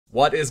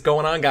What is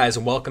going on, guys,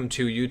 and welcome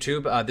to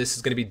YouTube. This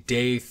is going to be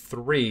day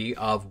 3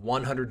 of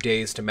 100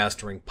 days to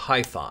mastering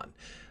Python.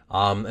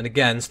 And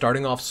again,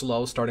 starting off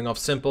slow, starting off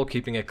simple,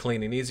 keeping it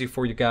clean and easy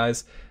for you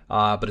guys.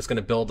 But it's going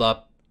to build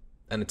up,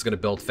 and it's going to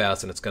build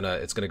fast, and it's going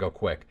to go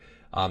quick.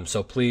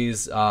 So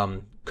please,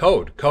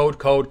 code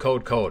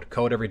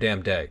every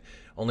damn day.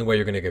 Only way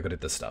you're going to get good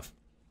at this stuff.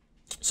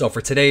 So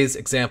for today's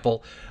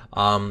example,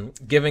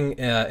 giving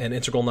an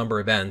integral number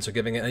of n, so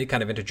giving any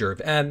kind of integer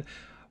of n,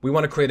 we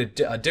want to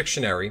create a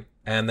dictionary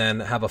and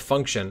then have a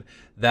function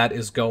that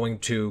is going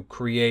to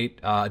create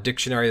a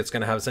dictionary that's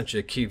going to have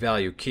essentially a key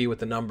value, key with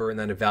the number, and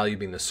then a value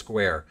being the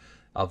square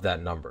of that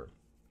number.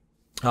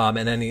 And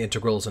any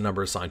integral is a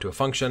number assigned to a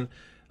function.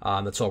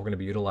 That's all we're going to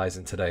be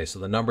utilizing today. So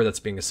the number that's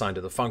being assigned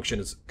to the function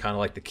is kind of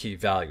like the key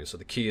value. So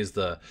the key is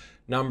the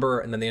number,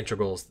 and then the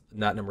integral is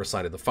that number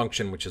assigned to the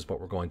function, which is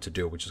what we're going to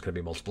do, which is going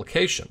to be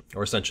multiplication,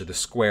 or essentially the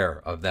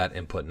square of that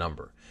input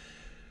number.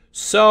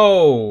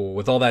 So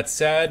with all that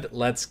said,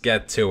 let's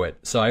get to it.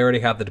 So I already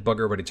have the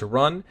debugger ready to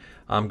run.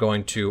 I'm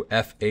going to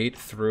F8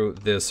 through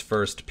this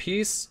first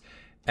piece,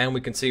 and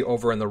we can see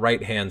over on the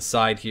right hand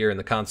side here in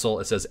the console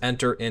it says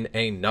enter in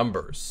a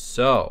number.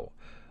 So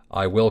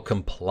I will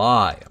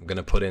comply. I'm going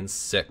to put in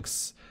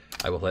 6.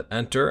 I will hit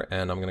enter,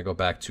 and I'm going to go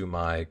back to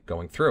my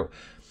going through.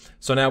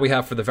 So now we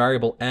have for the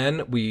variable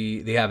n,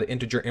 they have an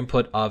integer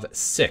input of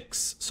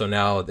 6. So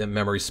now in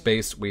memory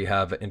space we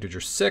have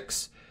integer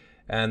 6.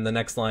 And the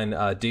next line,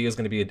 D, is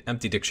going to be an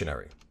empty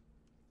dictionary.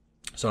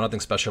 So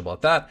nothing special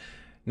about that.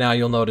 Now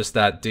you'll notice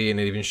that D, and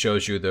it even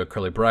shows you the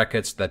curly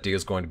brackets, that D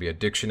is going to be a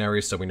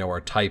dictionary, so we know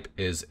our type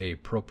is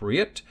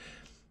appropriate.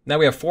 Now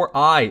we have for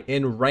I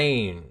in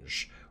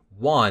range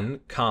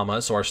 1,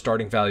 comma, so our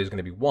starting value is going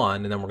to be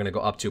 1, and then we're going to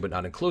go up to, but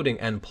not including,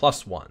 n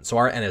plus 1. So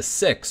our n is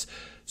 6.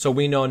 So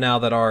we know now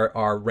that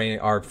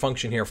our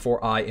function here,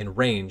 for I in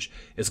range,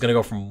 is going to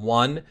go from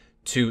 1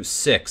 to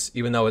 6,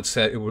 even though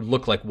it would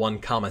look like 1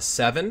 comma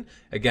 7.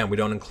 Again, we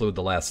don't include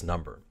the last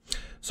number.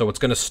 So it's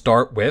going to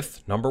start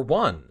with number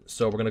 1.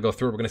 So we're going to go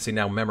through, we're going to see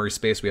now memory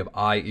space, we have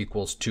I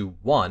equals to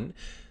 1.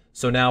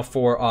 So now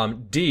for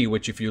D,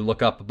 which if you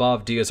look up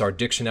above, D is our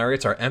dictionary,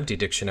 it's our empty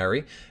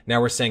dictionary. Now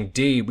we're saying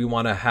D, we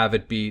want to have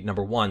it be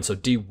number 1. So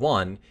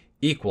D1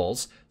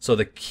 equals, so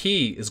the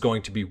key is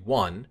going to be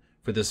 1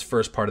 for this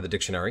first part of the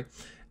dictionary.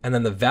 And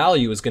then the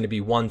value is going to be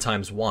 1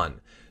 times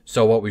 1.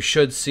 So what we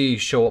should see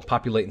show up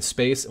populate in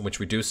space, and which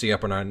we do see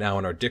up in now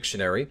in our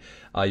dictionary.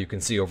 You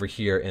can see over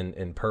here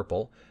in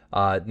purple.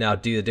 Now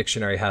D, the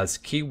dictionary, has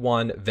key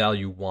 1,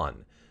 value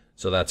 1.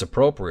 So that's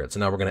appropriate. So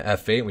now we're going to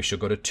F8, and we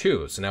should go to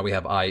 2. So now we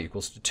have I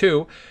equals to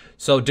 2.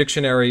 So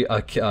dictionary,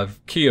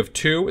 key of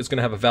 2 is going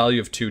to have a value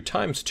of 2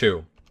 times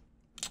 2.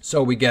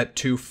 So we get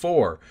 2,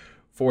 4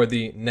 for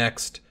the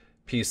next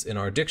piece in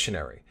our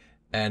dictionary.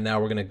 And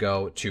now we're going to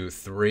go to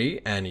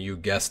 3, and you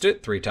guessed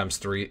it, 3 times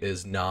 3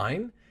 is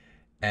 9.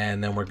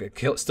 And then we're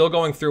still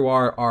going through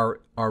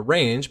our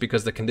range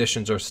because the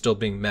conditions are still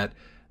being met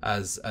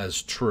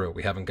as true.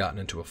 We haven't gotten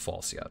into a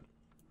false yet.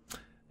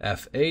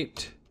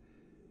 F8.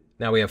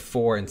 Now we have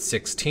 4 and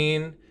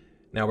 16.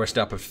 Now we're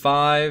stopped at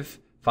 5.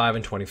 5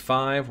 and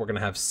 25. We're going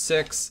to have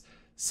 6.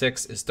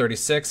 6 is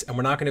 36. And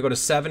we're not going to go to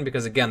 7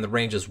 because, again, the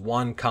range is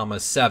 1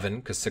 comma 7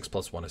 because 6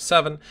 plus 1 is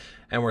 7.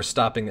 And we're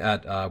stopping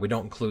at, we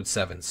don't include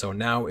 7. So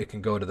now it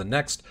can go to the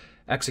next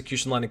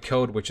execution line of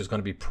code, which is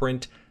going to be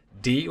print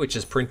D, which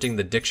is printing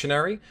the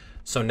dictionary.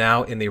 So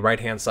now in the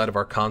right-hand side of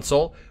our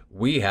console,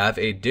 we have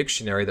a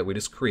dictionary that we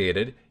just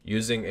created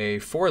using a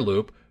for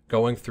loop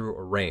going through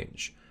a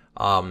range.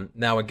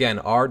 Now again,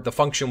 the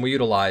function we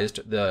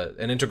utilized,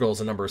 an integral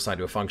is a number assigned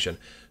to a function.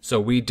 So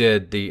we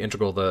did the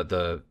integral,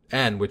 the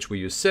n, which we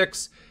use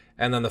 6,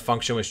 and then the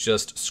function was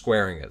just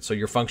squaring it. So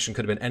your function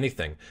could have been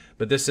anything.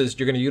 But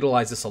you're going to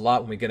utilize this a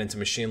lot when we get into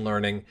machine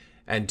learning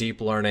and deep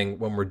learning,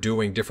 when we're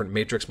doing different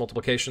matrix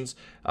multiplications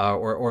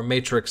or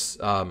matrix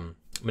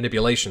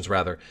manipulations,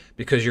 rather,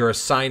 because you're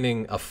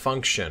assigning a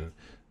function,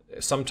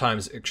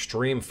 sometimes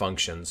extreme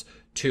functions,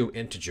 to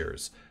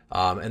integers.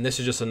 And this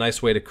is just a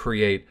nice way to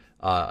create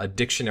a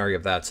dictionary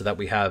of that so that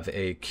we have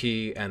a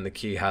key and the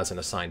key has an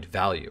assigned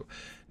value.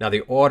 Now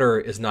the order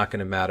is not going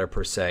to matter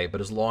per se,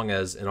 but as long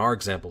as, in our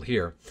example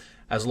here,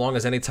 as long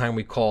as anytime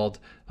we called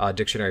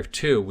dictionary of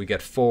 2, we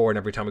get 4, and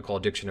every time we call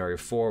dictionary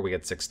of 4, we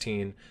get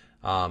 16.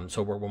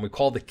 So when we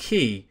call the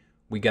key,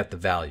 we get the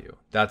value.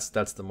 That's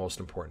the most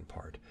important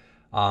part.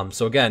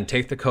 So again,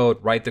 take the code,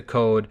 write the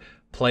code,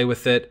 play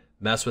with it,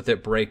 mess with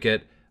it, break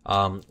it,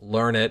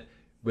 learn it.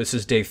 This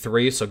is day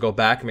 3, so go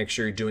back, make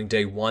sure you're doing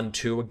day 1,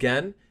 2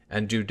 again,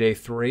 and do day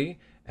 3.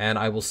 And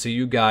I will see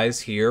you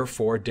guys here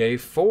for day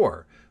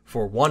 4,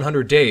 for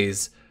 100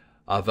 days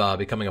of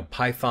becoming a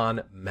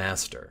Python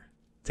master.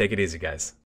 Take it easy, guys.